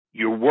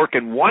You're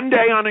working one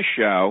day on a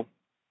show.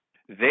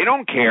 They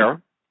don't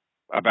care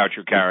about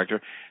your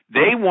character.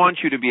 They want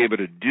you to be able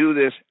to do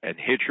this and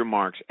hit your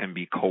marks and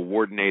be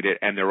coordinated,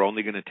 and they're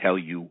only going to tell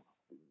you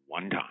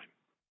one time.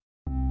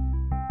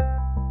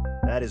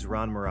 That is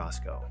Ron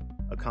Morosco,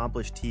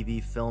 accomplished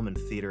TV, film, and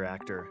theater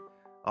actor,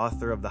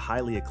 author of the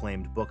highly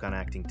acclaimed book on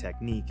acting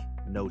technique,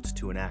 Notes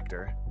to an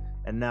Actor,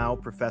 and now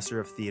professor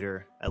of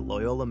theater at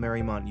Loyola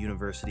Marymount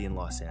University in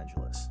Los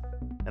Angeles.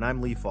 And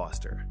I'm Lee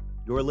Foster.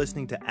 You're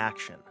listening to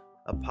Action,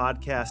 a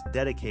podcast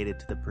dedicated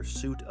to the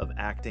pursuit of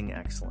acting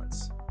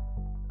excellence.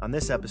 On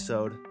this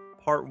episode,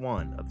 part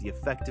one of the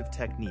effective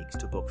techniques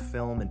to book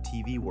film and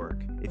TV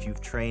work if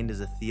you've trained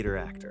as a theater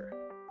actor.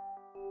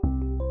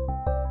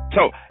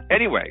 So,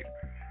 anyway,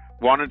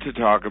 wanted to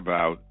talk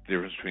about the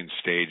difference between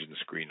stage and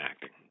screen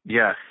acting.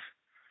 Yes.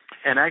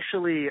 And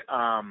actually,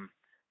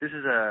 this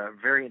is a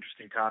very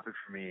interesting topic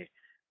for me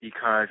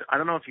because I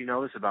don't know if you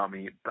know this about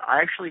me, but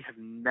I actually have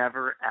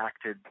never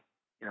acted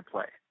in a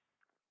play.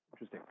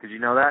 Interesting. Did you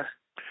know that?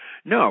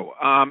 No.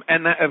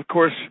 And that, of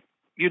course,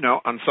 you know,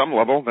 on some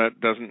level that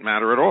doesn't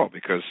matter at all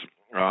because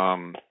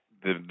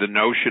the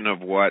notion of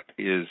what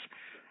is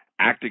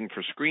acting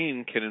for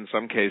screen can in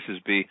some cases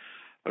be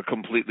a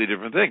completely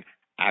different thing.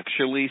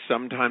 Actually,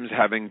 sometimes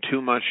having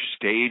too much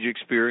stage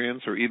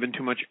experience or even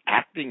too much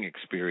acting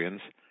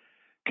experience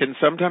can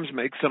sometimes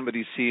make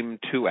somebody seem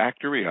too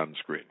actory on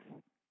screen.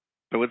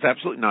 So it's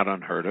absolutely not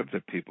unheard of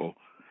that people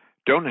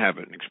don't have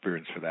an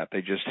experience for that.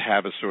 They just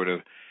have a sort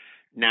of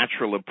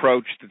natural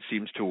approach that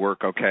seems to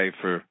work okay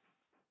for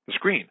the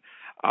screen.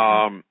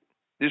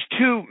 There's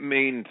two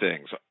main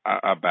things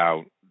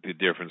about the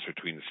difference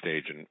between the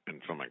stage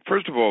and filming.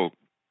 First of all,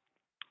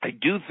 I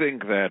do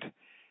think that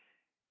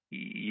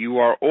you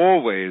are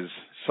always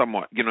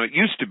somewhat, you know, it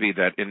used to be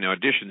that in the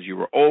auditions you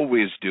were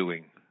always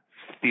doing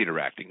theater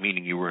acting,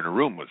 meaning you were in a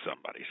room with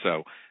somebody.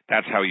 So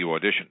that's how you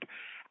auditioned.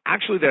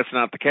 Actually, that's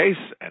not the case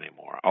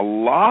anymore. A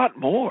lot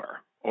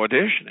more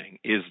auditioning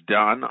is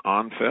done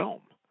on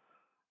film.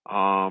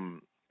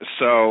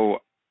 So,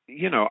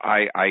 you know,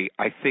 I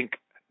think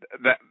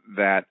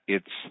that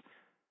it's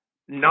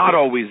not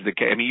always the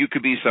case. I mean, you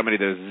could be somebody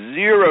that has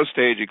zero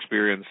stage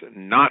experience,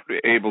 not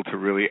able to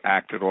really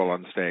act at all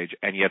on stage,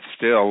 and yet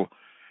still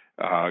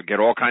get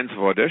all kinds of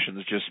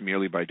auditions just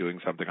merely by doing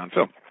something on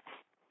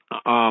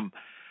film.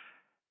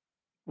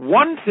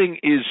 One thing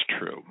is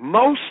true.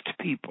 Most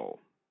people,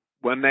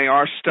 when they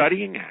are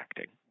studying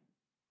acting,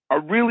 are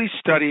really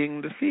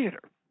studying the theater.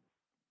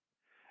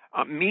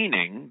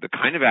 Meaning, the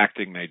kind of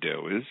acting they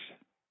do is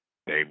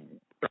they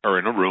are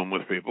in a room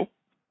with people.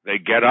 They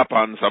get up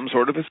on some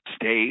sort of a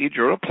stage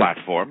or a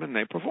platform and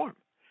they perform.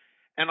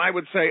 And I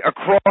would say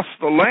across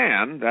the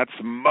land, that's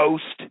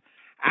most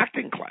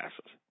acting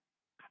classes.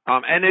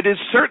 And it is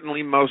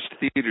certainly most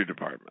theater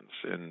departments.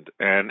 And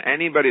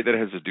anybody that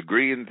has a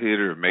degree in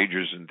theater, or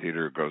majors in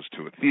theater, goes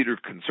to a theater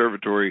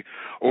conservatory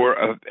or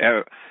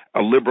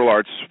a liberal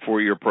arts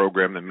four-year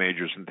program that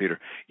majors in theater,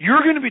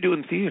 you're going to be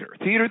doing theater.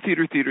 Theater.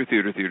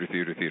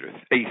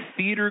 A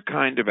theater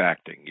kind of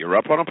acting. You're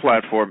up on a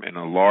platform in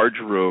a large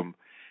room,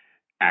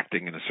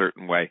 acting in a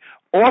certain way,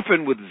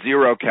 often with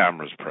zero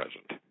cameras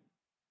present.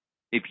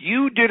 If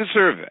you did a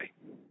survey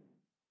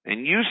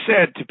and you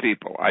said to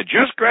people, I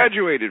just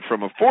graduated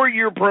from a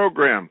four-year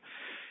program,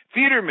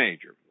 theater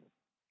major,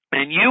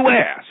 and you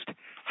asked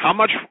how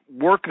much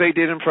work they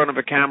did in front of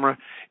a camera,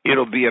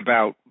 it'll be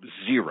about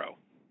zero.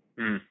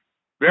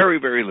 Very,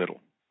 very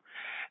little.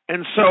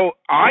 And so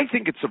I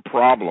think it's a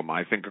problem.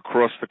 I think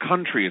across the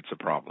country it's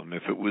a problem.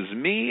 If it was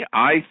me,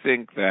 I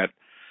think that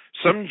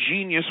some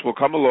genius will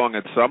come along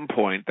at some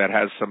point that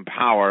has some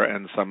power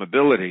and some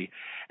ability,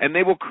 and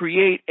they will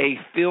create a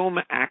film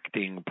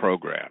acting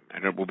program,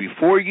 and it will be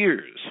 4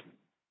 years.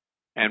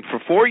 And for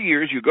 4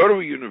 years, you go to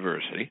a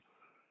university,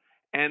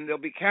 and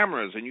there'll be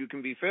cameras, and you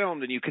can be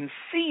filmed, and you can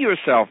see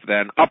yourself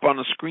then up on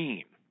a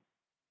screen.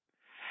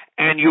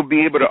 And you'll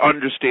be able to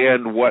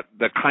understand what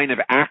the kind of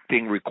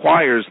acting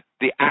requires,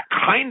 the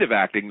kind of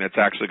acting that's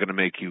actually going to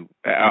make you,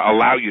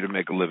 allow you to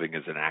make a living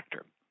as an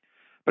actor.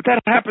 But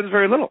that happens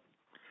very little.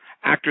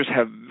 Actors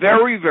have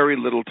very, very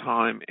little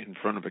time in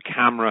front of a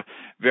camera,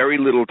 very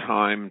little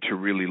time to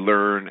really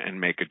learn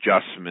and make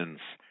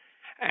adjustments.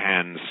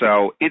 And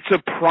so it's a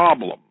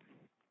problem.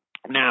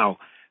 Now,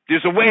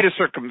 there's a way to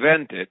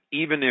circumvent it,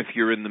 even if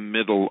you're in the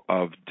middle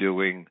of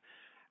doing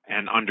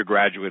an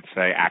undergraduate,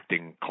 say,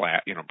 acting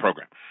class,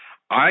 program.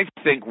 I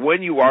think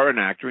when you are an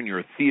actor and you're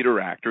a theater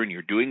actor and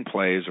you're doing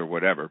plays or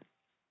whatever,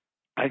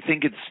 I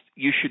think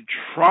you should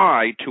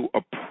try to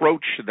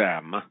approach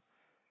them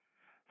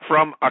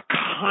from a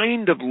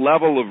kind of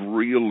level of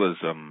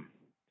realism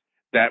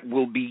that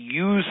will be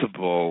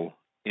usable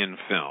in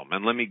film.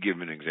 And let me give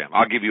you an example.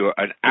 I'll give you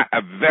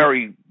a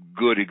very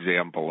good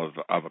example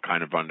of a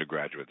kind of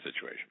undergraduate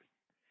situation.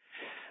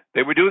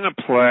 They were doing a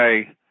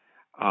play,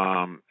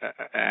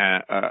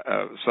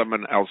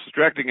 someone else was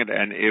directing it,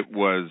 and it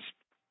was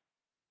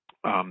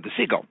The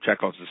Seagull,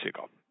 Chekhov's The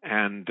Seagull.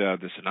 And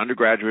this is an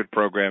undergraduate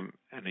program,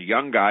 and a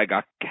young guy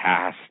got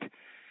cast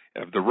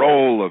of the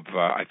role of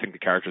I think the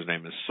character's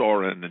name is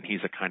Soren, and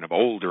he's a kind of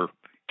older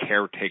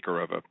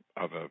caretaker of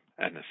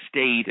an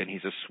estate, and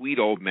he's a sweet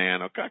old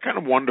man, a kind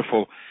of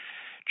wonderful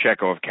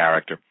Chekhov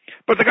character.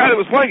 But the guy that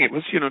was playing it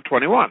was,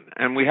 21,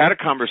 and we had a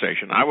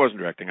conversation. I wasn't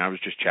directing, I was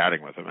just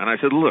chatting with him, and I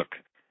said, look,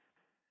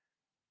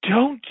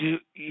 don't do,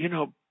 he's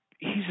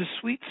a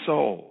sweet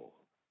soul.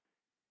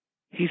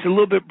 He's a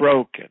little bit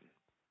broken.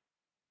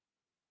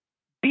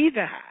 Be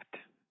that.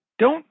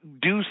 Don't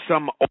do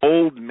some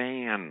old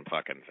man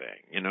fucking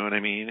thing, you know what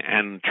I mean?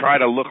 And try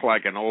to look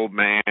like an old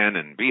man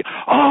and be,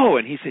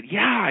 and he said,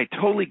 yeah, I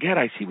totally get it.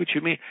 I see what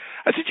you mean.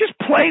 I said, just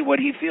play what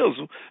he feels.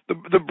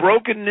 The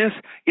brokenness,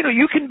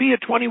 you can be a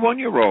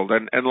 21-year-old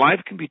and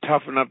life can be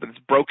tough enough that it's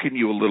broken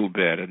you a little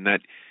bit and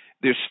that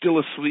there's still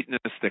a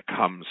sweetness that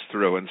comes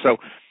through. And so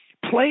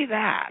play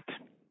that,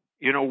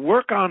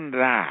 work on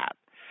that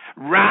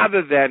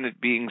rather than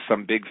it being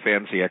some big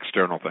fancy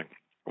external thing.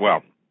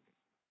 Well,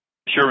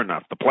 sure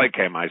enough, the play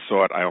came, I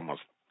saw it, I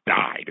almost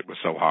died. It was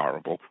so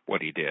horrible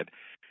what he did.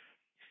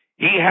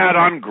 He had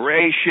on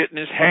gray shit in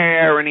his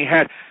hair, and he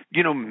had,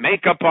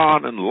 makeup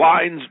on and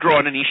lines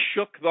drawn, and he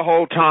shook the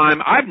whole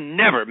time. I've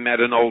never met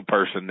an old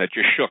person that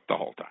just shook the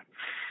whole time.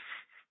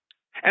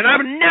 And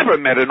I've never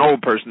met an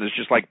old person that's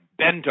just like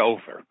bent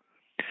over.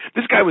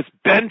 This guy was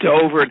bent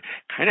over and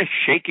kind of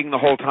shaking the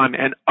whole time,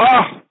 and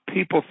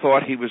people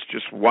thought he was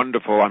just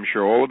wonderful. I'm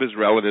sure all of his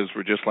relatives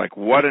were just like,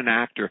 what an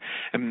actor.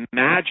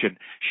 Imagine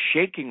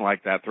shaking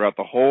like that throughout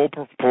the whole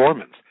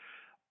performance.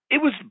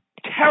 It was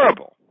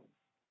terrible.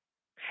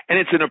 And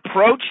it's an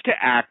approach to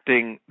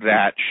acting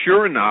that,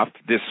 sure enough,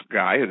 this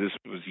guy, this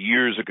was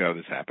years ago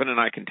this happened, and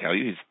I can tell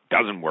you, he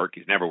doesn't work.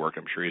 He's never worked.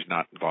 I'm sure he's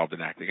not involved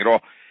in acting at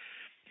all.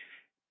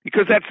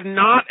 Because that's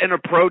not an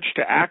approach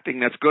to acting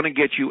that's going to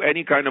get you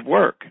any kind of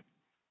work.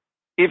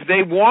 If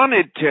they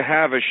wanted to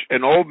have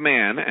an old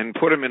man and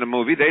put him in a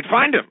movie, they'd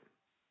find him.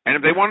 And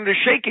if they wanted a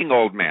shaking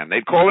old man,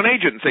 they'd call an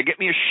agent and say, get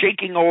me a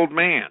shaking old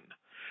man.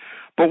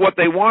 But what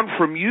they want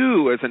from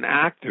you as an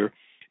actor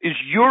is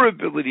your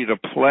ability to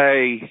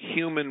play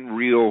human,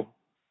 real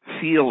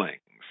feelings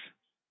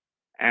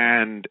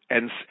and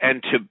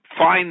to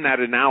find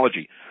that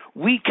analogy.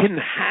 We can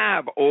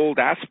have old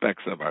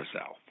aspects of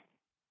ourselves,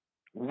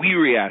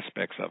 weary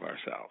aspects of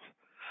ourselves,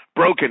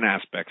 broken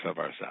aspects of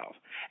ourselves.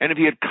 And if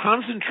he had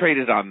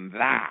concentrated on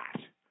that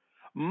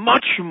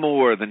much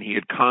more than he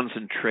had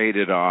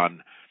concentrated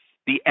on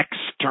the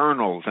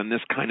externals and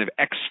this kind of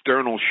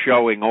external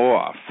showing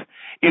off,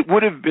 it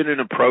would have been an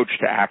approach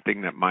to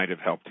acting that might have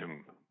helped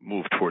him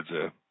move towards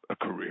a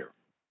career.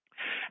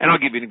 And I'll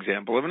give you an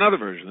example of another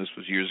version. This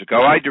was years ago.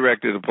 I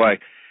directed a play,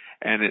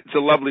 and it's a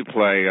lovely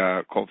play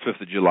called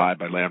 5th of July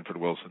by Lanford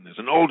Wilson. There's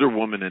an older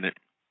woman in it,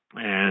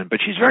 but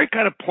she's very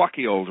kind of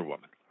plucky older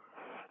woman.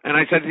 And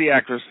I said to the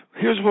actress,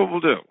 here's what we'll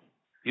do.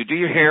 You do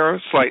your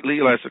hair slightly,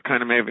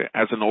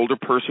 as an older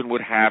person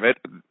would have it,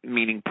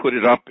 meaning put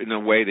it up in a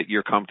way that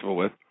you're comfortable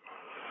with.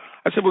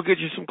 I said, we'll get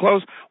you some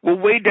clothes. We'll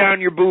weigh down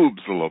your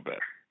boobs a little bit,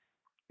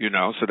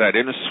 so that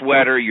in a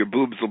sweater, your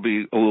boobs will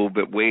be a little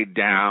bit weighed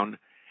down.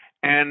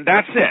 And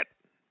that's it.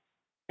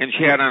 And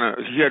she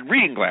had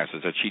reading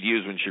glasses that she'd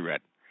use when she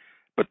read.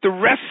 But the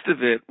rest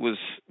of it was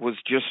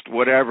just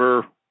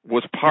whatever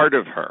was part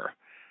of her,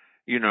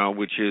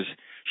 which is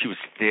she was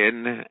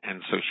thin,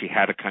 and so she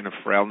had a kind of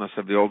frailness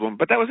of the old woman.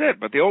 But that was it.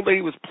 But the old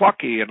lady was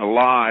plucky and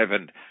alive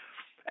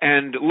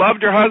and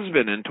loved her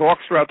husband and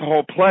talks throughout the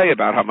whole play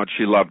about how much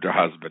she loved her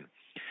husband.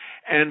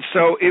 And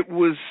so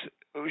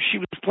she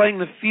was playing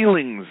the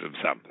feelings of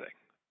something,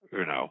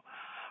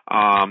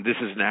 This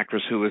is an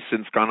actress who has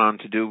since gone on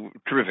to do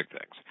terrific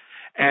things.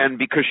 And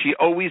because she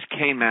always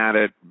came at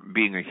it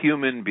being a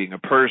human, being a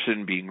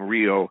person, being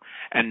real,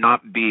 and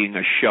not being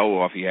a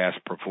show-offy ass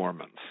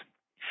performance.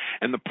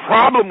 And the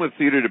problem with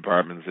theater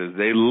departments is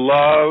they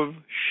love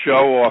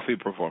show-offy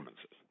performances.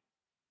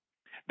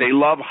 They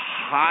love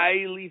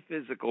highly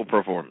physical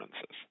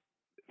performances.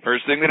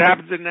 First thing that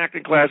happens in an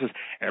acting class is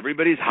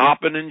everybody's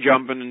hopping and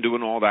jumping and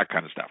doing all that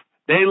kind of stuff.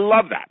 They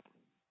love that.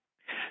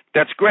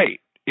 That's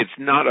great. It's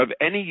not of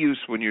any use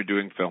when you're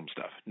doing film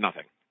stuff.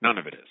 Nothing. None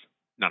of it is.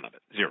 None of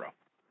it. Zero.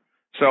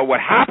 So what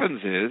happens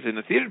is, in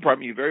the theater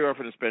department, you very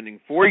often are spending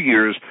 4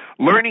 years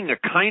learning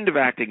a kind of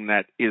acting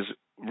that is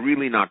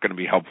really not going to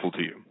be helpful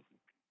to you.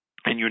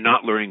 And you're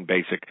not learning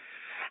basic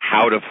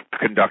how to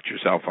conduct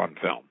yourself on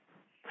film.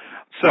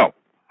 So,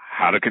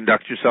 how to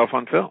conduct yourself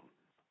on film.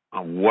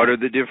 What are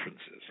the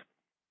differences?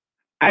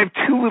 I have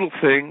two little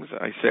things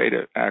I say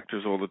to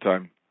actors all the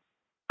time.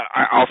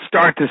 I'll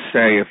start to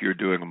say if you're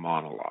doing a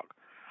monologue.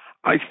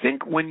 I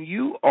think when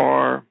you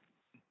are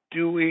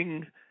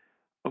doing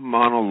a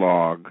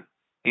monologue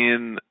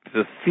in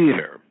the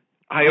theater,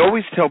 I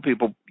always tell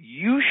people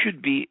you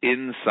should be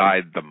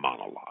inside the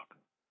monologue.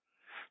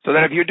 So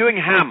that if you're doing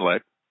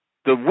Hamlet,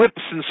 the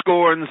whips and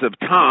scorns of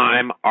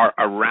time are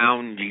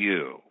around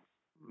you.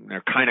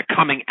 They're kind of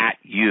coming at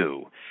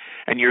you,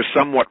 and you're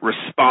somewhat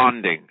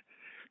responding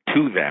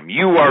to them.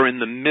 You are in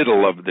the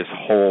middle of this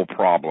whole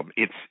problem.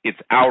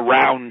 It's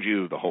around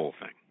you, the whole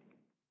thing.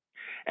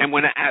 And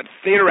when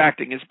theater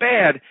acting is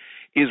bad,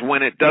 is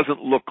when it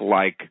doesn't look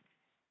like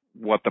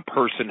what the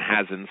person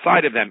has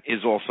inside of them is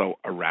also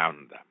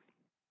around them.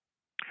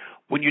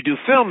 When you do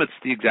film, it's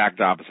the exact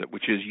opposite,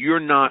 which is you're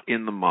not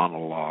in the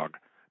monologue.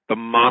 The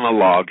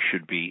monologue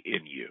should be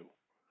in you.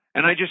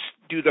 And I just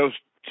do those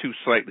two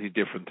slightly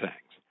different things.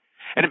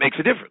 And it makes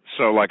a difference.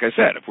 So like I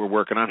said, if we're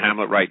working on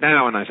Hamlet right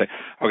now and I say,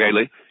 okay,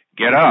 Lee,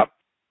 get up,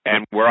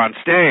 and we're on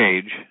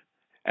stage,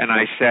 and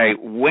I say,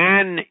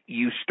 when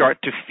you start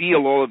to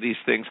feel all of these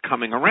things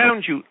coming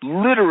around you,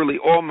 literally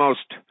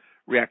almost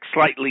react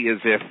slightly as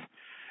if,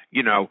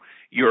 you know,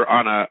 you're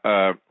on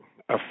a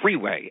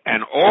freeway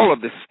and all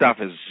of this stuff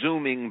is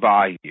zooming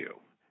by you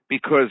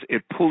because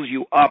it pulls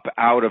you up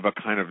out of a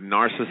kind of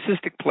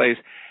narcissistic place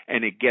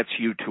and it gets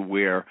you to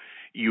where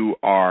you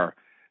are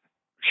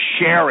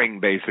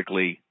sharing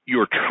basically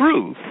your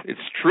truth.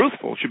 It's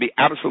truthful, should be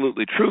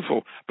absolutely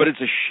truthful, but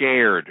it's a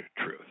shared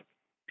truth.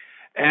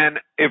 And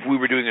if we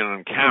were doing it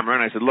on camera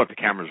and I said, look, the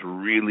camera's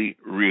really,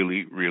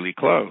 really, really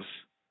close,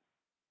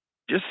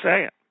 just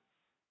say it.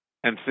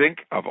 And think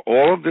of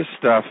all of this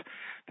stuff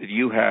that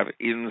you have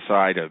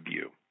inside of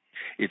you.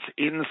 It's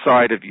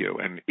inside of you.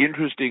 And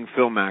interesting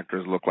film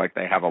actors look like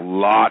they have a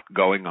lot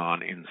going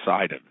on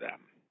inside of them.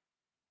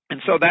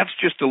 And so that's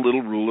just a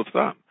little rule of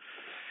thumb.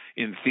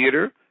 In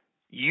theater,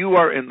 you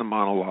are in the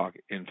monologue.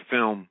 In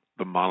film,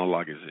 the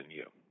monologue is in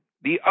you.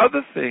 The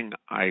other thing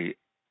I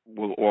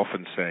will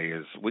often say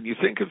is when you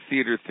think of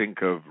theater,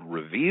 think of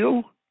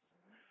reveal.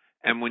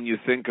 And when you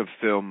think of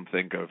film,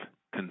 think of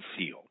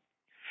conceal.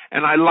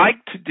 And I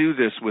like to do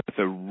this with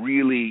a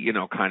really,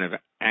 kind of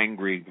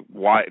angry,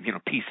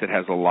 piece that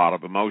has a lot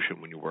of emotion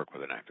when you work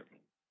with an actor.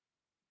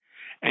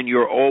 And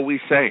you're always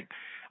saying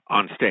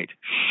on stage,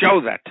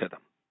 show that to them.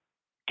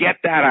 Get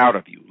that out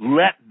of you.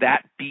 Let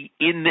that be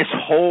in this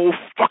whole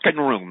fucking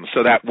room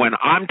so that when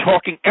I'm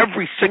talking,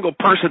 every single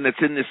person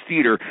that's in this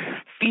theater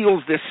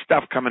feels this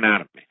stuff coming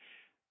out of me.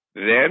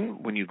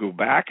 Then when you go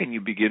back and you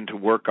begin to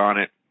work on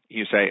it,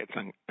 you say it's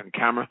on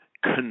camera,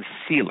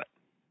 conceal it.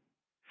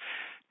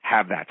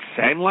 Have that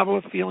same level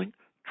of feeling.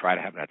 Try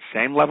to have that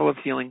same level of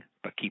feeling,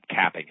 but keep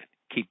capping it.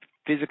 Keep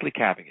physically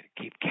capping it.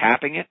 Keep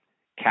capping it.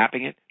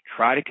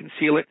 Try to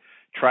conceal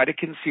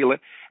it,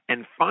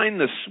 and find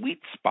the sweet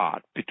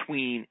spot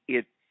between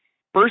it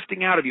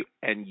bursting out of you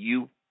and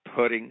you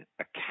putting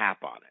a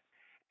cap on it.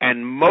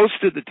 And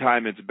most of the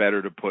time it's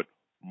better to put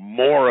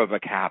more of a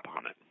cap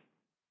on it.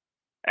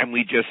 And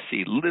we just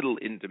see little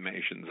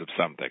intimations of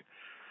something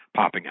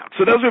popping out.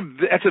 So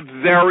that's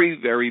a very,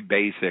 very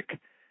basic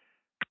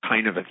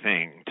kind of a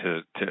thing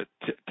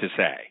to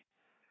say.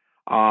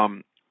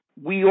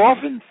 We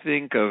often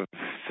think of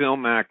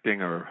film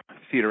acting or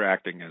theater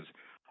acting as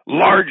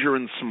larger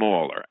and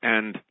smaller,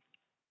 and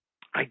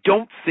I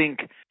don't think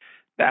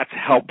that's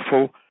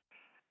helpful.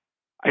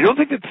 I don't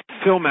think that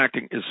film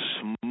acting is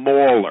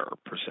smaller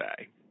per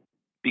se,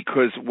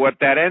 because what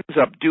that ends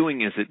up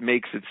doing is it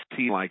makes it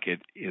seem like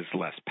it is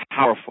less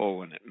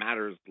powerful and it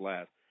matters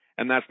less,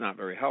 and that's not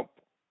very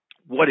helpful.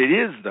 What it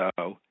is,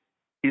 though,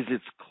 is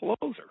it's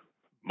closer.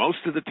 Most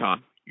of the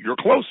time, you're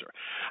closer.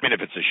 I mean,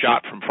 if it's a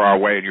shot from far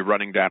away and you're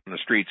running down the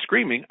street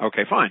screaming,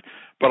 okay, fine.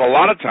 But a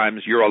lot of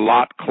times, you're a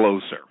lot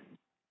closer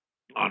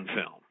on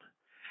film.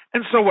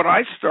 And so what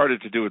I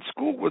started to do at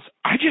school was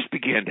I just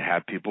began to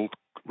have people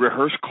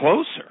rehearse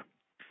closer.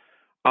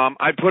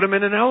 I put them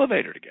in an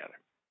elevator together.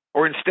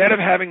 Or instead of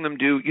having them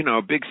do,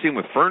 a big scene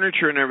with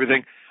furniture and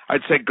everything,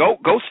 I'd say, go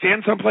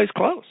stand someplace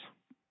close.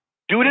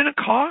 Do it in a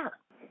car.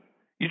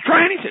 You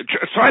try anything.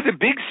 Try the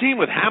big scene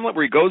with Hamlet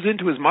where he goes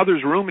into his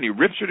mother's room and he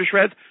rips her to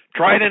shreds.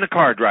 Try it in a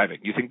car driving.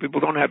 You think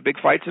people don't have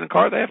big fights in a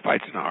car? They have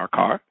fights in our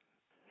car.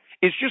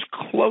 It's just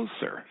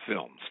closer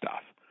film stuff.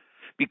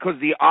 Because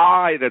the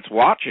eye that's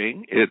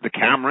watching, the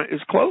camera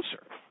is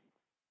closer.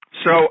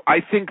 So I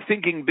think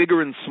thinking bigger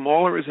and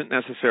smaller isn't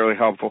necessarily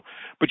helpful,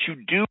 but you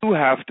do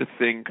have to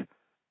think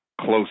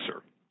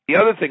closer. The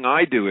other thing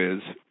I do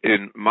is,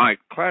 in my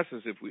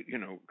classes, if we,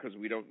 because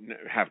we don't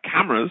have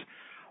cameras,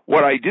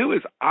 what I do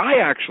is I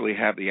actually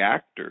have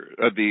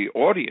the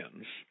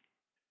audience,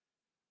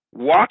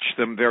 watch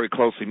them very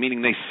closely,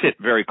 meaning they sit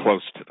very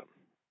close to them.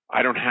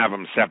 I don't have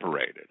them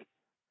separated.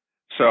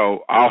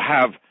 So I'll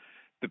have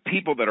the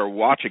people that are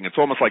watching, it's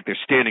almost like they're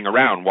standing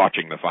around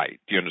watching the fight.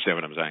 Do you understand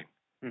what I'm saying?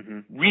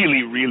 Mm-hmm.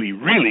 Really, really,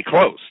 really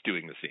close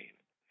doing the scene.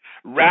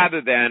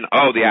 Rather than,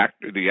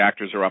 the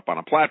actors are up on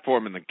a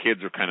platform and the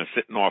kids are kind of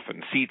sitting off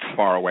in seats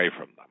far away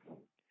from them.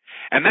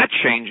 And that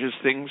changes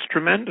things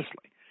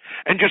tremendously.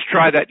 And just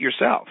try that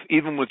yourself,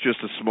 even with just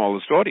the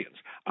smallest audience.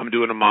 I'm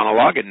doing a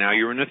monologue, and now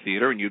you're in a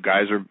theater, and you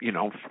guys are,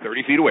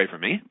 30 feet away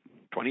from me,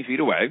 20 feet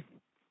away.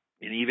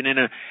 And even in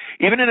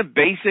a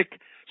basic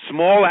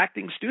small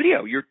acting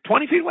studio, you're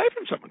 20 feet away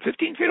from someone,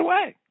 15 feet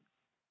away.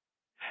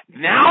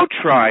 Now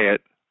try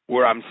it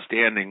where I'm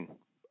standing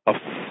a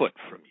foot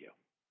from you,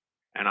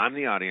 and I'm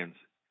the audience,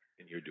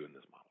 and you're doing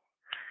this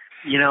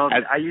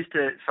monologue. I used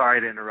to.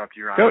 Sorry to interrupt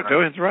you, Ron.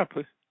 Don't interrupt,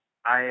 please.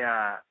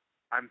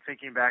 I'm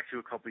thinking back to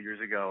a couple of years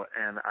ago,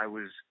 and I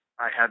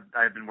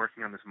had been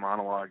working on this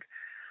monologue,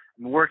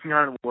 working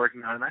on it,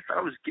 and I thought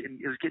it was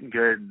getting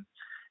good.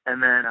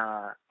 And then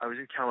I was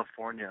in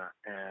California,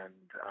 and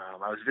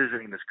I was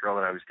visiting this girl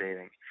that I was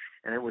dating,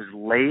 and it was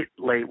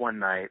late one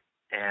night,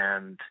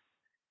 and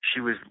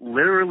she was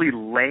literally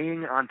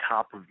laying on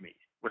top of me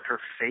with her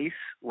face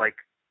like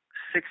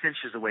 6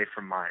 inches away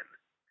from mine.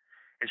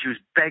 And she was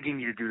begging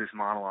me to do this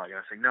monologue. And I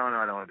was like, no,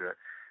 I don't want to do it.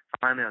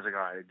 Finally, I was like,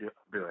 all right,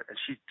 I'll do it. And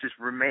she just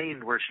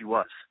remained where she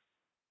was.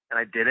 And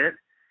I did it,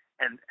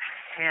 and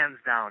hands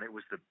down, it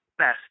was the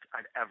best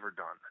I'd ever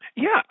done.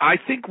 Yeah, I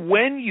think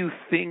when you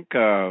think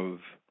of,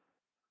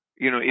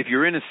 if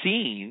you're in a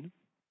scene,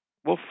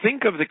 well,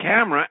 think of the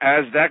camera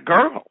as that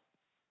girl.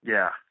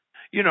 Yeah.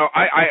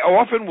 I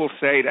often will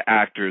say to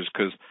actors,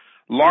 because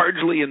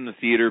largely in the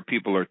theater,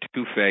 people are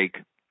too fake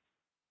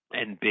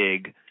and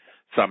big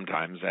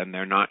sometimes, and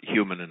they're not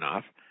human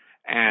enough.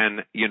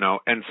 And,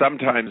 and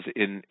sometimes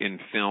in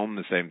film,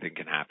 the same thing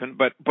can happen.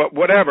 But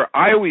whatever,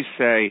 I always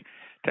say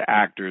to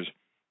actors,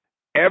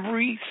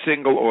 every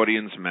single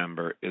audience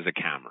member is a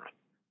camera.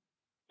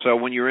 So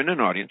when you're in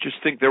an audience,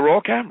 just think they're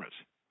all cameras,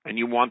 and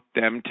you want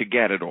them to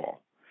get it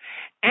all.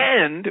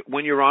 And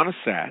when you're on a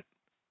set,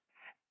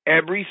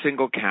 every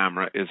single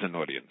camera is an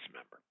audience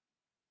member.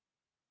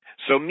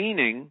 So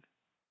meaning,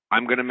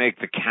 I'm going to make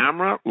the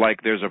camera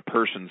like there's a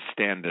person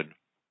standing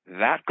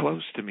that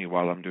close to me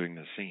while I'm doing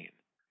the scene.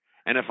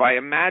 And if I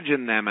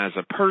imagine them as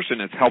a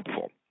person, it's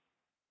helpful,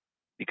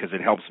 because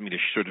it helps me to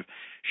sort of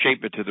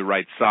shape it to the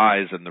right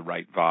size and the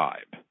right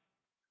vibe.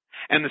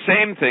 And the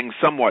same thing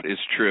somewhat is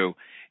true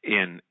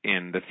in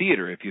the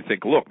theater. If you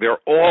think, look, they're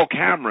all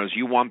cameras,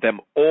 you want them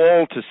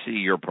all to see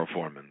your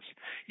performance.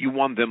 You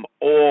want them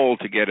all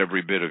to get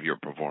every bit of your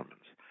performance.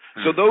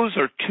 So those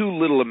are two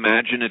little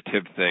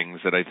imaginative things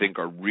that I think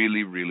are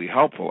really, really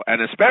helpful.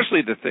 And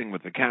especially the thing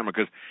with the camera,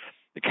 because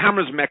the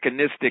camera's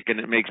mechanistic and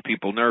it makes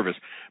people nervous.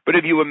 But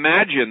if you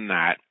imagine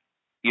that,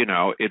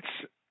 it's,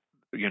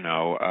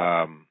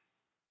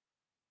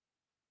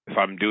 if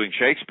I'm doing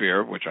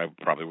Shakespeare, which I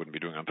probably wouldn't be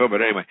doing on film,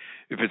 but anyway,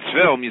 if it's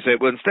film, you say,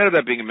 well, instead of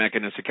that being a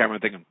mechanistic camera,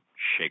 I'm thinking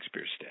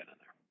Shakespeare's standing there.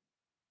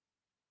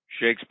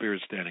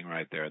 Shakespeare's standing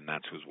right there, and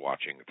that's who's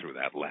watching through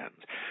that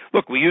lens.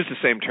 Look, we use the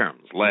same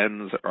terms,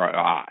 lens or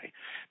eye.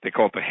 They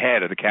call it the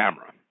head of the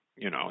camera.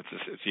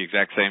 It's the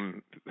exact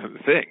same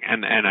thing.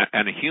 And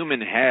a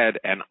human head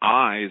and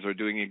eyes are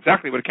doing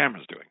exactly what a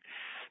camera's doing.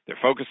 They're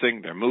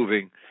focusing, they're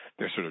moving,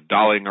 they're sort of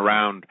dollying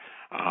around,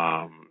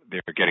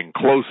 they're getting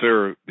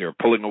closer, they're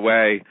pulling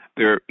away.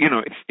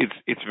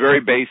 It's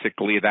very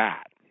basically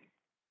that.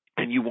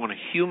 And you want to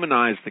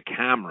humanize the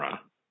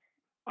camera,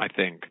 I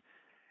think,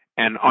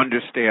 and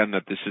understand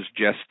that this is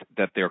just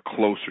that they're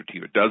closer to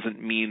you. It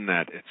doesn't mean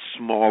that it's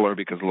smaller,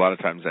 because a lot of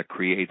times that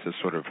creates a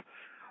sort of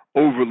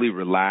overly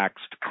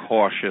relaxed,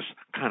 cautious,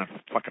 kind of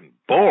fucking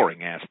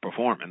boring-ass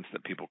performance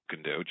that people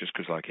can do just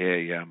because, like,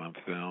 hey, yeah, I'm on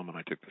film and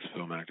I took this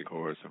film acting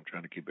course. I'm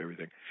trying to keep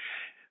everything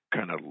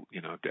kind of,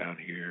 down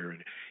here.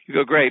 And you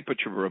go, great, but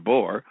you're a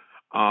bore.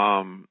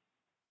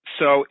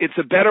 So it's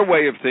a better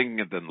way of thinking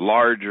it than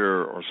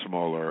larger or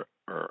smaller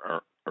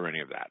or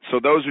any of that. So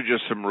those are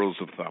just some rules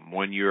of thumb.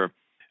 When you're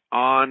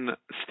on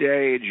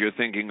stage, you're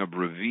thinking of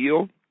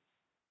reveal.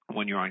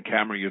 When you're on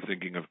camera, you're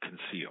thinking of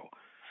conceal.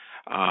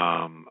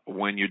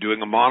 When you're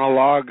doing a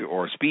monologue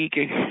or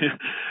speaking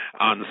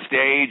on the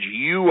stage,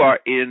 you are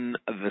in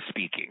the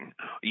speaking.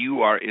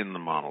 You are in the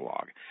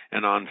monologue.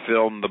 And on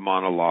film, the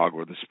monologue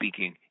or the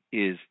speaking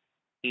is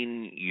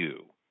in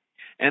you.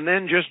 And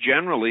then just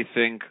generally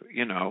think,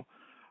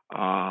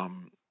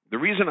 the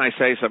reason I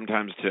say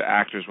sometimes to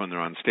actors when they're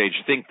on stage,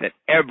 think that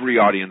every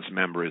audience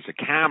member is a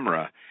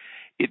camera,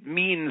 it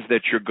means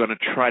that you're going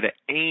to try to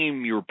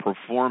aim your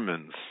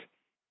performance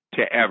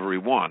to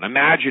everyone.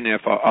 Imagine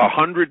if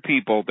 100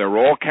 people, they're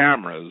all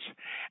cameras,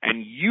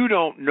 and you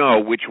don't know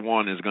which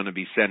one is going to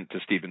be sent to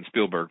Steven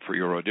Spielberg for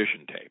your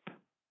audition tape.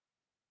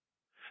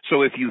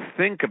 So if you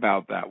think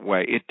about that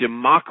way, it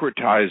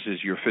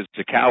democratizes your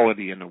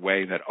physicality in a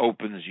way that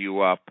opens you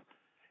up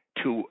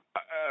to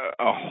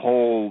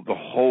the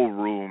whole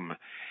room,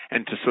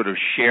 and to sort of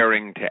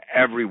sharing to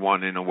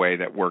everyone in a way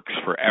that works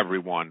for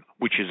everyone,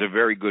 which is a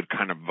very good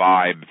kind of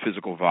vibe,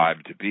 physical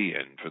vibe to be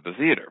in for the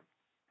theater.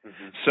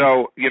 Mm-hmm.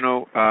 So,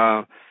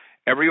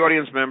 every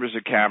audience member is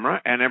a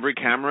camera, and every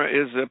camera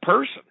is a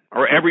person.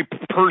 Or every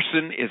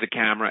person is a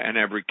camera, and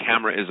every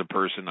camera is a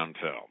person on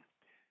film.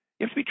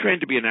 You have to be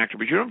trained to be an actor,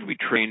 but you don't have to be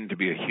trained to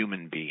be a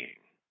human being.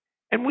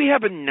 And we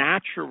have a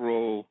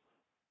natural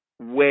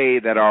way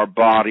that our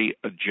body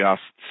adjusts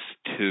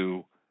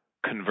to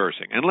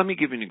conversing. And let me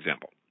give you an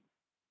example.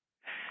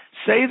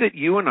 Say that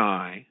you and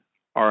I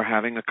are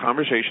having a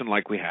conversation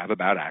like we have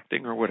about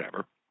acting or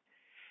whatever,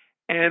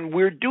 and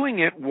we're doing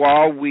it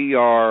while we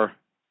are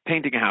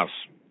painting a house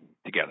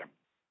together.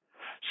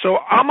 So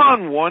I'm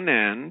on one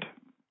end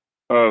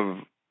of,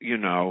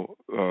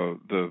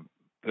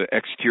 the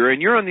exterior,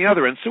 and you're on the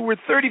other end, so we're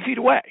 30 feet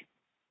away.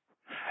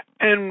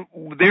 And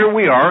there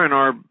we are in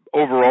our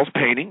overalls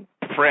painting,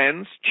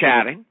 friends,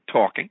 chatting,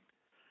 talking.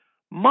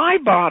 My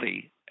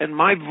body and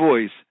my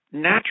voice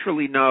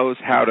naturally knows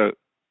how to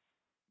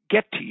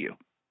get to you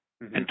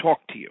and talk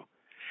to you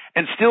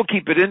and still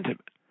keep it intimate.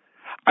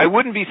 I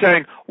wouldn't be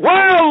saying,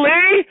 well,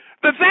 Lee,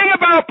 the thing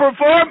about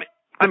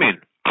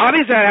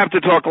obviously I have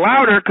to talk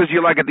louder because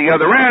you're like at the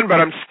other end,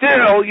 but I'm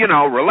still,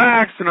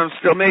 relaxed and I'm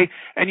still me,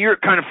 and you're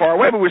kind of far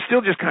away, but we're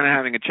still just kind of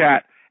having a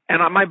chat,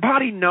 and my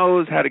body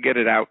knows how to get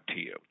it out to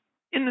you.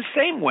 In the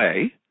same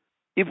way,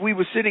 if we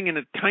were sitting in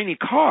a tiny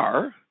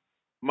car,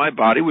 my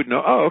body would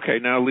know, oh, okay,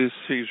 now Lee's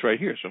right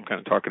here, so I'm kind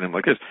of talking to him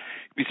like this.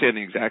 You'd be saying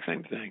the exact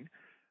same thing,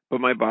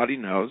 but my body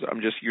knows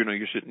I'm just, you're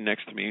sitting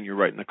next to me and you're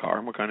right in the car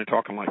and we're kind of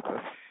talking like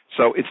this.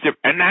 So it's different.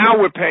 And now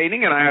we're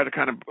painting, and I had to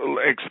kind of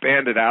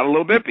expand it out a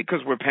little bit because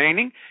we're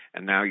painting,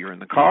 and now you're in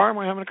the car and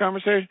we're having a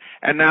conversation,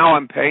 and now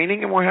I'm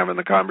painting and we're having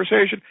the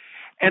conversation.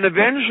 And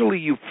eventually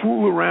you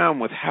fool around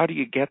with how do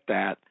you get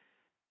that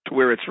to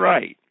where it's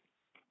right.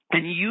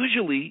 And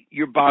usually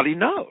your body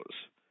knows.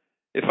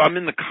 If I'm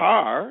in the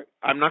car,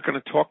 I'm not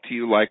going to talk to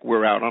you like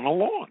we're out on a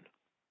lawn.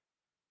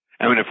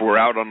 I mean, if we're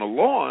out on the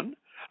lawn,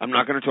 I'm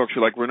not going to talk to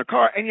you like we're in a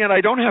car. And yet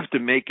I don't have to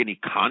make any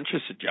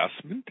conscious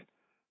adjustment.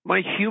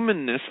 My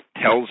humanness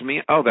tells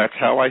me, oh, that's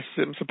how I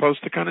am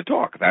supposed to kind of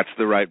talk. That's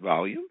the right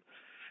volume,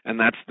 and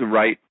that's the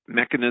right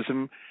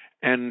mechanism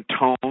and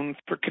tone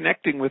for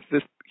connecting with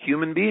this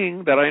human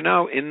being that I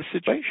know in the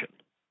situation.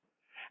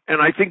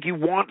 And I think you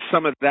want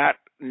some of that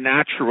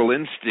natural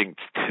instinct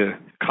to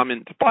come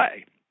into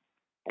play.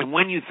 And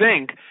when you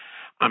think,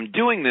 I'm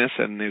doing this,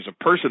 and there's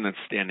a person that's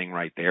standing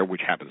right there,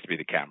 which happens to be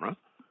the camera,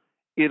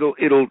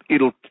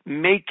 it'll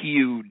make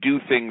you do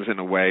things in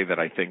a way that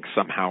I think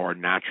somehow are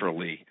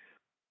naturally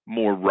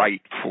more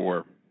right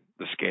for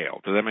the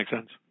scale. Does that make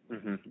sense?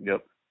 Mm-hmm.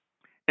 Yep.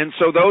 And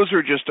so those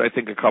are just, I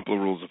think, a couple of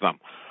rules of thumb.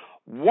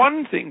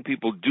 One thing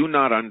people do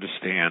not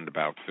understand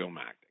about film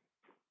acting,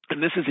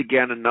 and this is,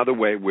 again, another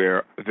way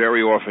where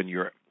very often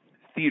your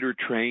theater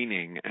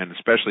training, and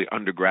especially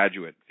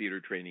undergraduate theater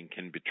training,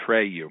 can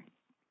betray you.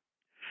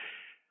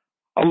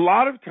 A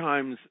lot of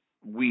times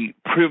we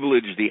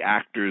privilege the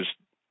actor's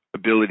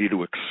ability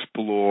to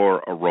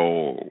explore a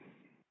role,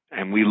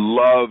 and we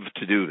love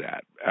to do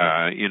that.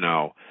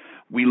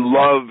 We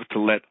love to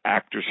let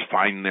actors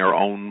find their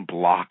own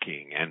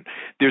blocking, and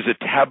there's a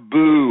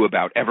taboo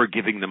about ever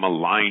giving them a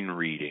line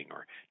reading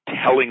or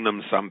telling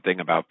them something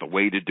about the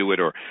way to do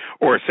it, or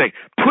say,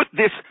 put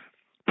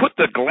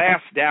the glass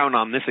down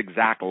on this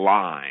exact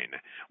line.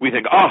 We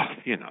think,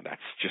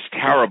 that's just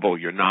terrible.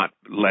 You're not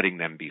letting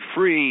them be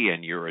free,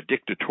 and you're a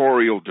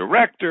dictatorial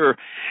director,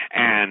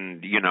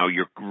 and,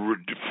 you're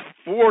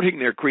thwarting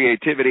their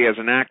creativity as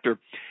an actor.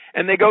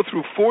 And they go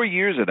through 4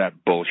 years of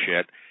that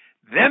bullshit.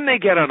 Then they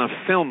get on a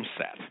film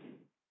set,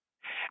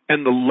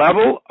 and the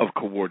level of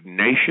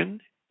coordination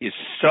is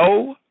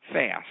so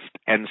fast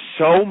and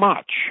so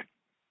much,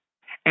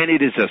 and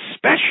it is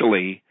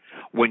especially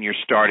when you're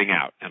starting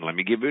out. And let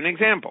me give you an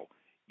example.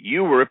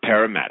 You were a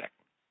paramedic.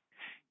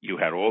 You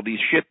had all the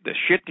shit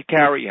to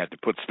carry. You had to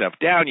put stuff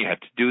down. You had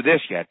to do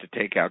this. You had to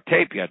take out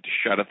tape. You had to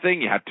shut a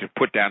thing. You had to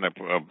put down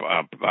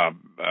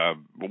a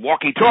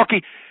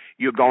walkie-talkie.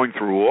 You're going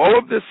through all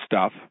of this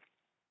stuff.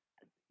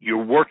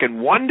 You're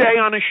working one day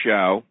on a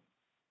show.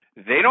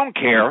 They don't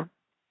care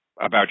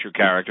about your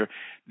character.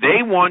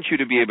 They want you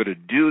to be able to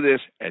do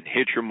this and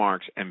hit your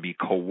marks and be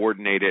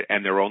coordinated,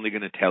 and they're only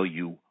going to tell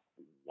you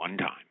one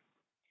time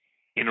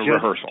in a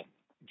rehearsal.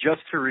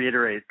 Just to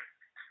reiterate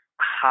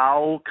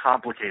how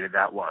complicated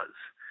that was.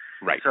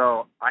 Right.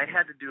 So I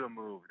had to do a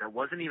move that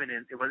wasn't even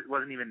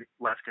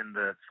left in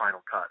the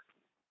final cut.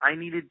 I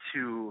needed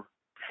to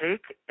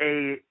take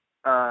a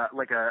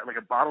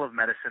bottle of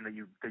medicine that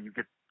you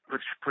get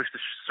push the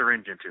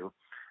syringe into.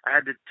 I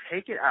had to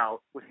take it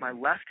out with my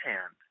left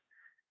hand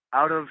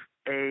out of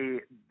a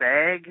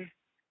bag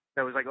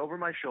that was like over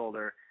my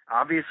shoulder.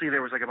 Obviously,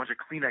 there was like a bunch of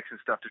Kleenex and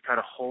stuff to try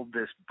to hold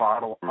this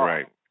bottle up.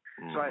 Right.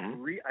 So I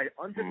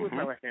unzip it with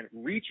my left hand,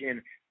 reach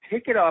in,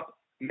 pick it up,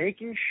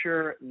 making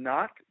sure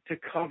not to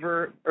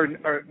cover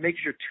or make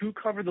sure to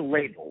cover the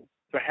label.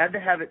 So I had to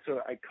have it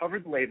so I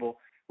covered the label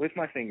with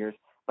my fingers,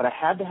 but I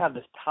had to have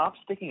this top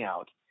sticking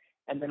out,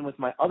 and then with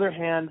my other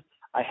hand,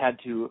 I had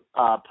to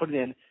put it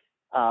in,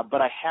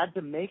 but I had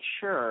to make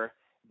sure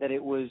that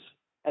it was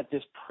at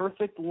this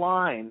perfect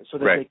line so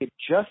that they could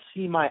just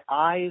see my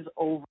eyes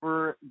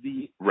over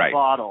the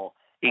bottle.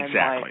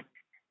 Exactly.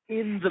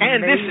 And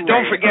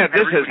don't forget,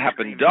 this has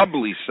happened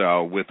doubly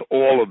so with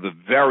all of the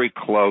very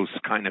close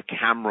kind of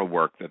camera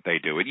work that they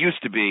do. It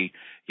used to be,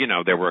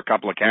 there were a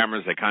couple of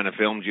cameras, they kind of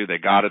filmed you, they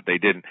got it, they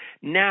didn't.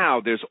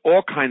 Now there's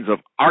all kinds of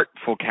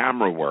artful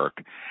camera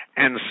work,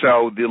 and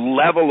so the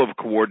level of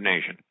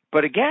coordination.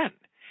 But again,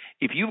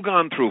 if you've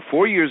gone through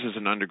 4 years as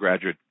an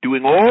undergraduate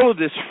doing all of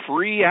this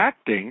free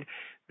acting,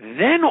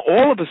 then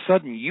all of a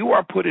sudden you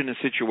are put in a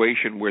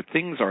situation where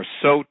things are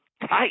so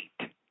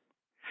tight.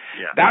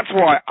 Yeah. That's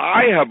why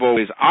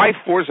I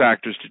force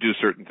actors to do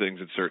certain things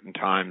at certain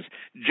times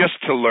just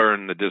to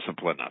learn the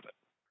discipline of it.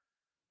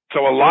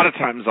 So a lot of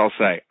times I'll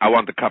say, I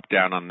want the cup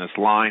down on this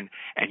line,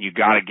 and you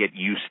got to get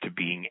used to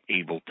being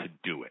able to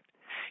do it.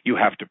 You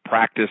have to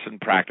practice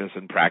and practice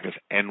and practice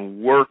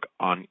and work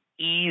on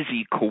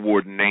easy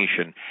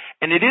coordination.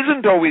 And it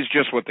isn't always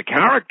just what the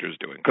character's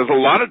doing, because a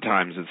lot of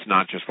times it's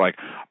not just like,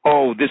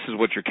 oh, this is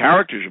what your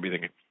character should be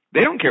thinking.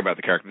 They don't care about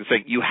the character. They're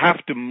saying, you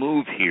have to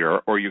move here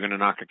or you're going to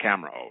knock a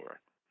camera over.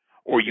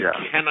 Or you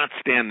cannot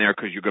stand there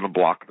because you're going to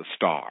block the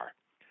star.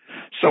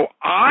 So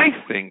I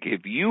think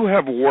if you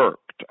have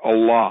worked a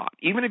lot,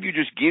 even if you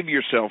just give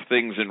yourself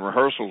things in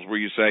rehearsals where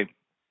you say,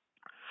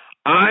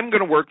 I'm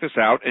going to work this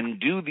out and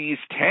do these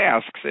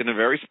tasks in a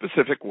very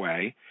specific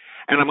way,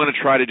 and I'm going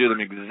to try to do them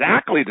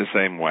exactly the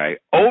same way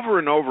over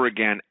and over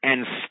again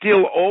and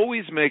still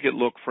always make it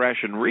look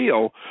fresh and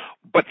real,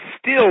 but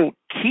still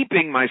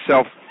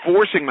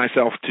forcing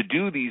myself to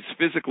do these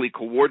physically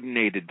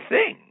coordinated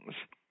things.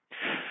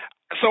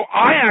 So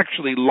I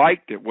actually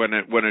liked it when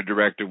a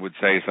director would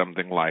say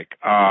something like,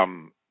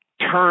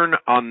 turn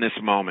on this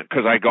moment,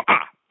 because I go,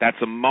 that's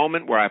a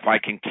moment where if I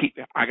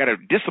got to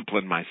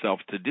discipline myself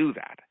to do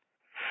that.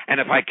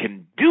 And if I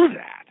can do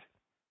that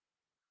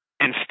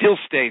and still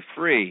stay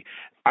free,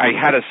 I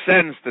had a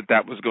sense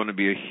that was going to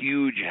be a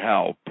huge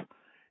help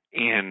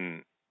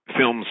in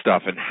film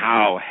stuff and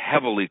how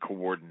heavily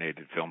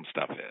coordinated film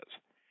stuff is.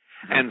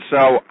 And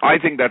so I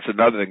think that's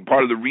another thing.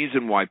 Part of the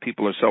reason why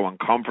people are so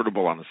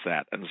uncomfortable on the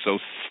set and so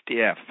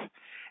stiff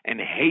and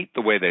hate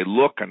the way they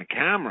look on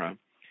camera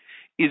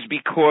is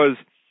because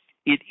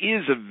it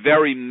is a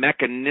very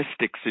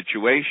mechanistic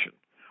situation.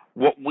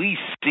 What we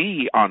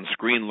see on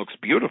screen looks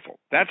beautiful.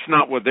 That's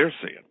not what they're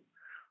seeing.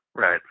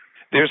 Right.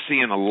 They're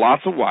seeing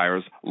lots of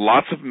wires,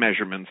 lots of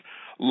measurements,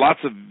 lots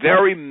of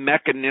very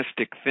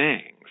mechanistic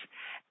things.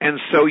 And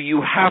so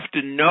you have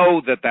to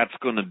know that that's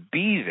going to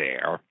be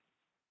there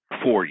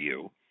for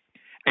you,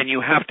 and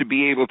you have to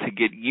be able to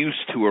get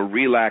used to a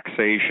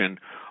relaxation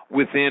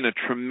within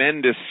a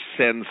tremendous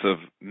sense of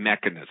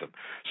mechanism.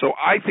 So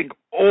I think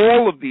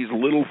all of these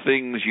little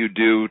things you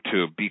do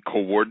to be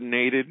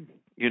coordinated,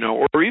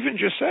 or even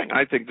just saying,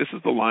 I think this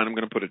is the line, I'm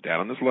going to put it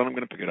down, this line, I'm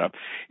going to pick it up.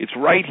 It's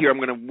right here. I'm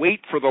going to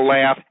wait for the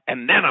laugh,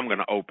 and then I'm going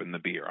to open the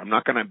beer. I'm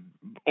not going to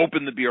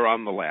open the beer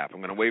on the laugh. I'm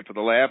going to wait for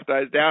the laugh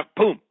dies down,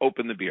 boom,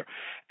 open the beer.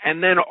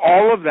 And then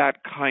all of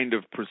that kind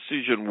of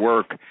precision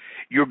work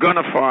you're going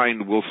to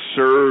find will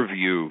serve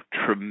you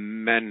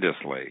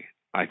tremendously,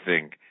 I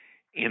think,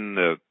 in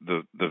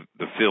the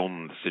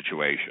film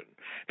situation.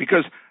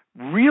 Because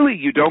really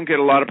you don't get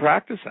a lot of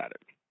practice at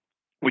it.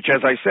 Which,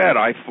 as I said,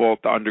 I fault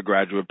the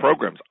undergraduate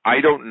programs.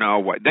 I don't know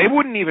why. They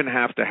wouldn't even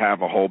have to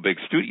have a whole big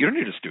studio. You don't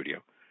need a studio.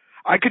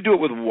 I could do it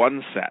with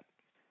one set.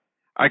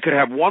 I could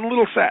have one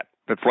little set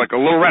that's like a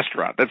little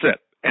restaurant. That's it.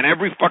 And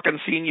every fucking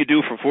scene you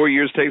do for 4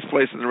 years takes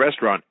place in the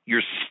restaurant.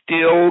 You're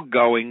still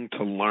going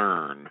to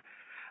learn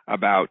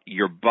about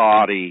your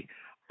body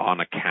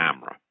on a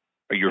camera,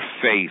 or your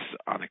face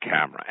on a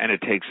camera. And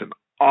it takes an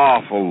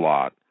awful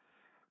lot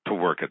to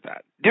work at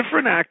that.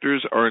 Different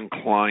actors are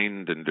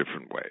inclined in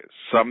different ways.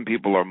 Some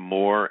people are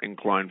more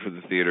inclined for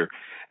the theater,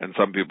 and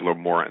some people are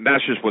more, and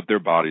that's just what their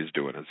body's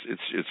doing.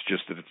 It's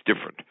just that it's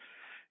different.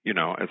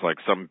 It's like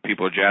some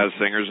people are jazz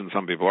singers and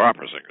some people are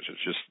opera singers.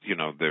 It's just,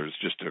 there's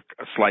just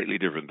a slightly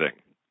different thing.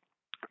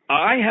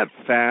 I have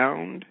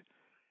found,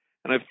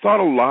 and I've thought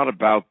a lot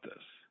about this,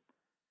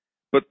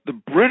 but the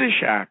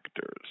British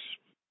actors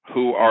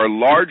who are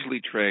largely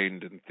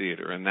trained in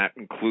theater, and that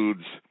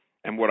includes,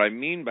 and what I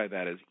mean by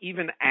that is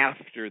even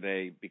after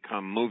they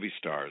become movie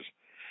stars,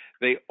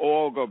 they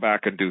all go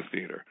back and do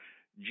theater.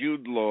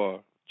 Jude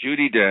Law,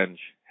 Judi Dench,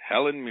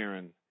 Helen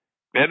Mirren,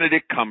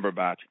 Benedict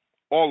Cumberbatch,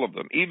 all of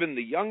them, even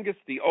the youngest,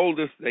 the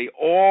oldest, they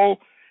all,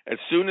 as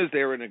soon as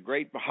they're in a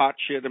great hot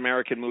shit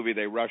American movie,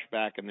 they rush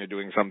back and they're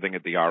doing something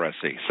at the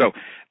RSC. So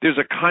there's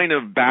a kind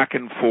of back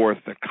and forth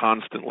that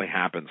constantly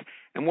happens.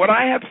 And what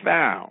I have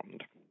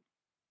found,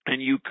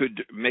 and you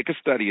could make a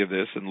study of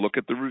this and look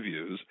at the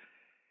reviews,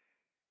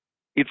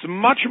 it's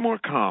much more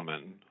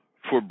common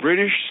for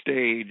British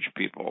stage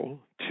people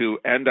to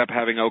end up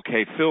having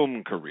okay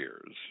film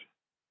careers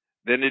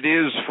than it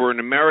is for an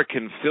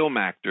American film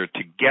actor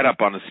to get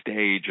up on a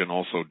stage and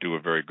also do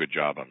a very good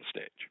job on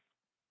stage.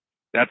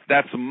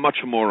 That's much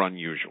more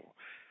unusual.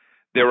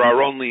 There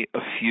are only a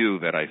few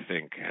that I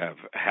think have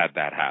had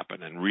that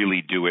happen and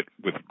really do it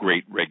with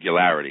great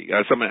regularity.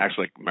 Someone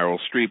actually like Meryl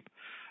Streep,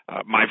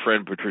 my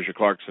friend Patricia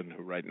Clarkson,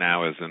 who right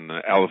now is in The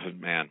Elephant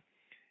Man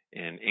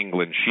in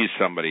England, she's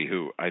somebody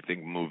who I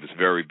think moves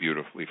very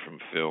beautifully from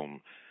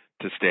film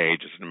to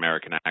stage as an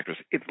American actress.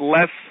 It's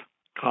less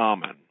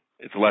common.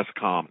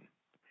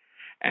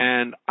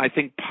 And I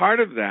think part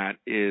of that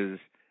is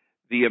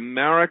the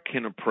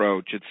American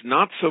approach. It's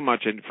not so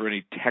much for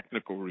any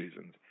technical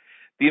reasons.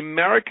 The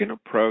American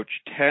approach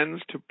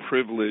tends to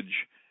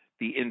privilege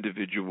the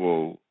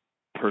individual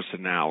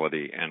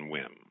personality and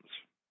whims,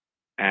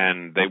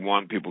 and they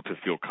want people to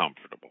feel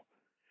comfortable.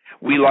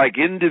 We like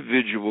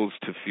individuals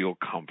to feel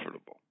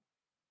comfortable,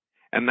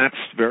 and that's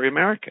very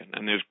American,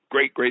 and there's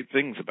great, great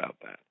things about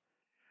that.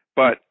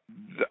 But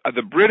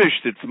the British,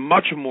 it's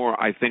much more,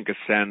 I think, a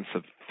sense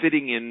of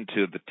fitting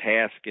into the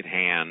task at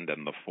hand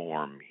and the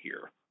form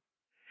here.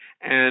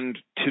 And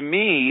to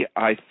me,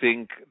 I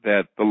think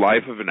that the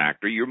life of an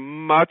actor, you're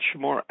much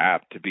more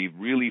apt to be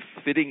really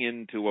fitting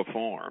into a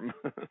form,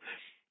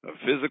 a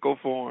physical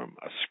form,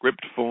 a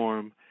script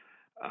form,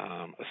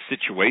 a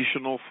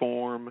situational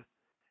form,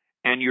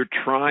 and you're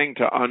trying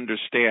to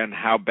understand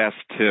how best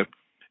to,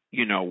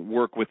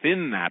 work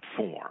within that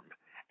form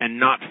and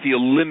not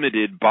feel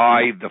limited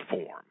by the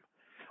form.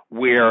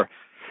 Where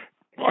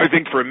I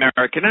think for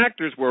American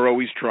actors, we're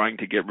always trying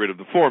to get rid of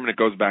the form, and it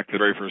goes back to the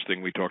very first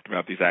thing we talked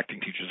about, these acting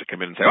teachers that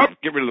come in and say, oh,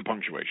 get rid of the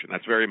punctuation.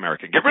 That's very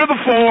American. Get rid of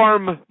the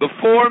form. The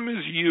form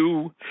is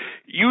you.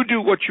 You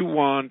do what you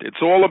want.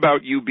 It's all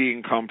about you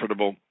being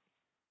comfortable.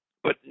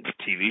 But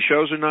TV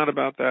shows are not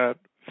about that.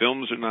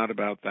 Films are not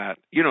about that.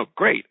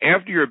 Great.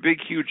 After you're a big,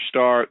 huge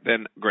star,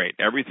 then great.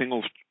 Everything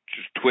will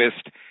just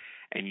twist,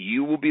 and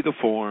you will be the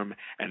form,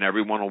 and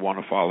everyone will want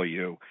to follow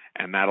you,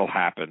 and that'll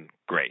happen.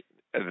 Great.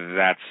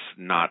 That's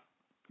not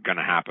going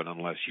to happen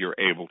unless you're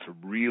able to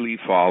really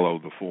follow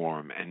the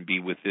form and be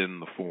within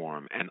the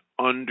form and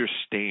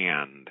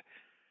understand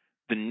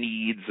the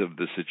needs of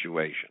the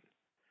situation.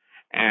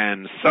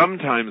 And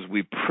sometimes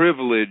we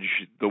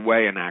privilege the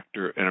way an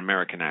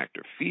American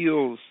actor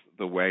feels,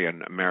 the way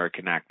an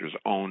American actor's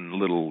own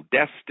little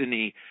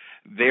destiny,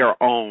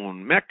 their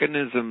own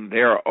mechanism,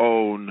 their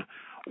own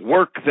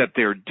work that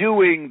they're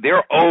doing,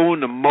 their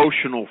own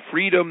emotional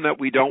freedom that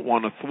we don't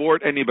want to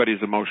thwart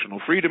anybody's emotional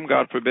freedom,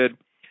 God forbid.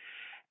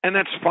 And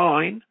that's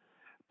fine,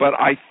 but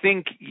I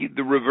think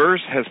the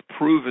reverse has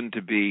proven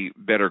to be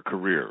better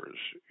careers.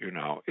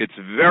 It's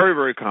very,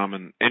 very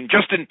common. And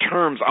just in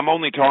terms, I'm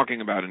only talking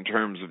about in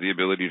terms of the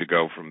ability to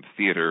go from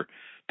theater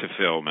to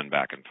film and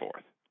back and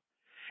forth.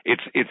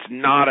 It's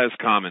not as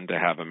common to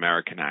have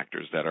American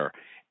actors that are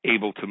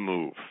able to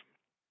move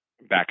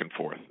back and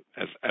forth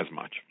as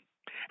much.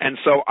 And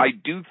so I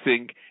do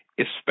think,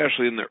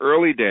 especially in the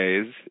early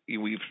days,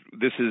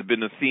 this has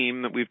been a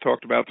theme that we've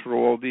talked about through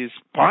all these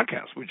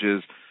podcasts, which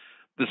is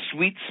the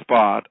sweet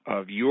spot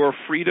of your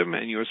freedom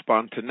and your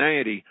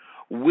spontaneity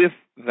with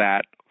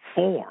that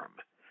form.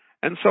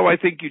 And so I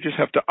think you just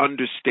have to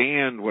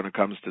understand when it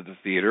comes to the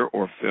theater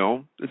or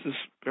film, this is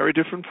a very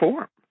different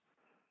form.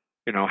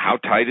 How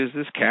tight is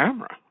this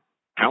camera?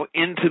 How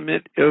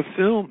intimate a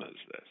film is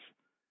this?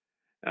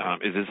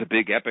 Is this a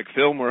big epic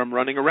film where I'm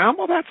running around?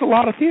 Well, that's a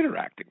lot of theater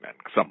acting then,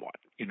 somewhat.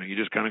 You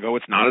just kind of go,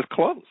 it's not as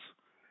close.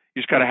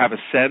 You just got to have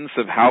a sense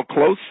of how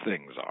close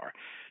things are.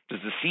 Does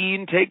the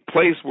scene take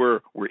place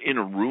where we're in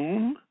a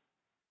room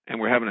and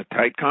we're having a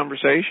tight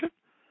conversation?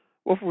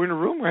 Well, if we're in a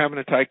room, we're having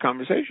a tight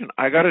conversation.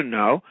 I got to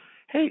know,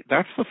 hey,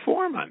 that's the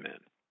form I'm in.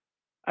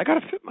 I got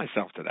to fit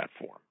myself to that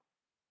form,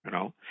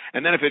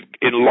 And then if it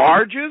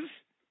enlarges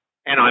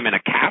and I'm in a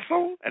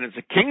castle and it's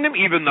a kingdom,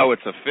 even though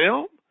it's a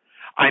film,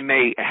 I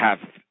may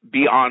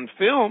be on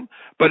film,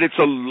 but it's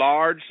a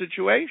large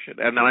situation,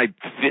 and then I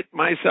fit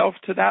myself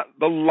to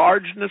the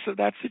largeness of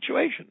that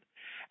situation.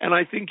 And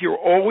I think you're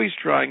always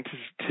trying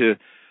to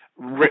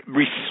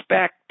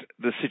respect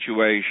the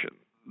situation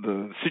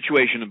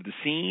of the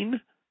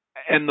scene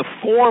and the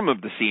form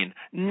of the scene,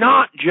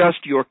 not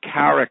just your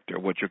character,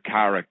 what your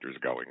character's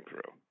going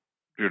through,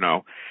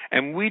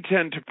 And we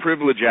tend to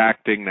privilege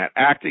acting, that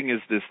acting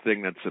is this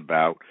thing that's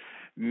about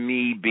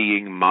me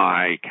being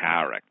my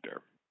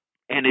character.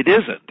 And it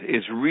isn't.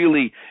 It's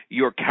really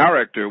your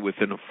character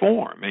within a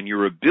form and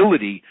your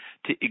ability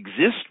to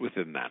exist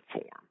within that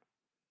form.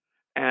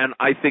 And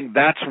I think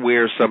that's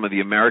where some of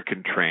the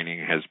American training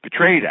has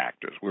betrayed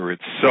actors, where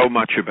it's so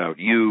much about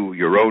you,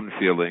 your own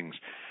feelings,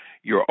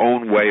 your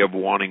own way of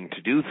wanting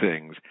to do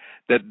things,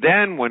 that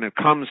then when it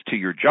comes to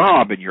your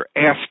job and you're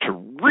asked to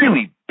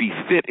really be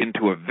fit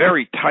into a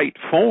very tight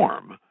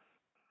form,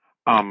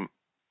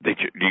 they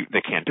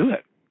can't do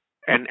it.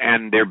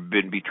 And they've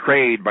been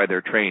betrayed by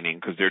their training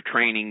because their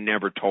training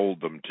never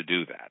told them to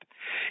do that.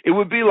 It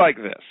would be like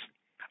this.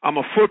 I'm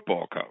a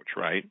football coach,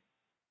 right?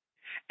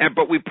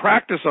 But we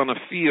practice on a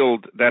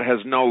field that has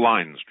no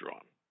lines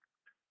drawn.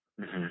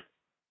 Mm-hmm.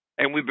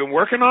 And we've been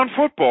working on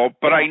football,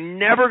 but I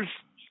never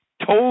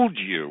told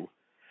you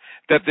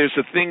that there's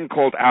a thing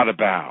called out of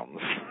bounds.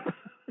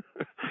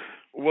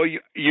 Well, you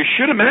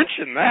should have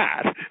mentioned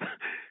that,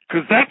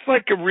 because that's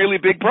like a really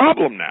big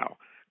problem now.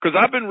 Because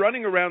I've been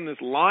running around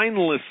this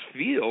lineless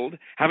field,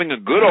 having a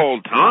good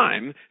old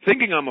time,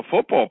 thinking I'm a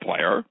football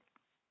player,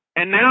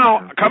 and now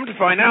I come to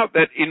find out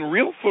that in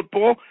real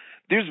football,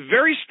 there's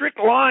very strict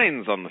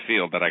lines on the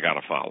field that I got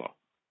to follow.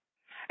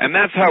 And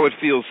that's how it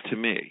feels to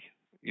me,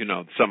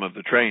 some of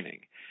the training.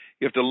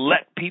 You have to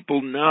let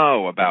people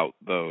know about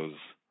those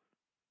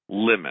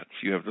limits.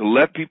 You have to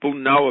let people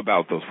know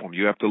about those forms.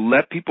 You have to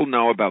let people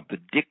know about the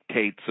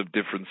dictates of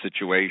different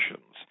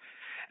situations.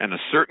 And a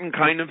certain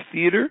kind of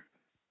theater,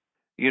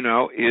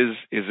 is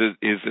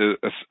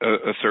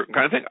a certain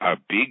kind of thing. A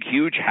big,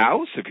 huge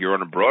house, if you're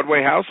on a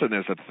Broadway house and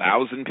there's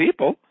 1,000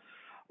 people,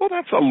 well,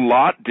 that's a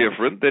lot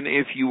different than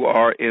if you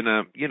are in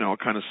a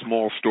kind of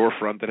small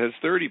storefront that has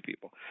 30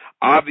 people.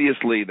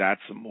 Obviously,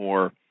 that's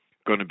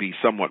going to be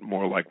somewhat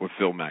more like what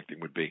film acting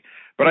would be.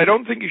 But I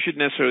don't think you should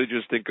necessarily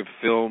just think of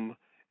film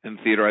and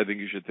theater. I think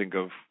you should think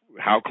of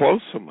how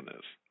close someone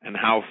is. and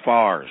how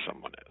far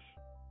someone is.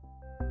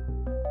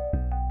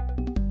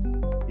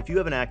 If you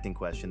have an acting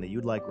question that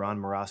you'd like Ron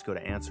Marasco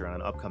to answer on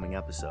an upcoming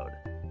episode,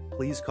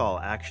 please call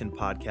Action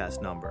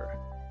Podcast number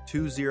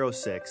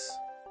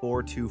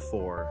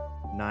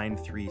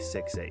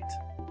 206-424-9368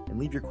 and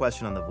leave your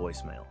question on the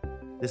voicemail.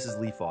 This is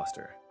Lee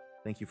Foster.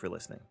 Thank you for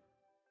listening.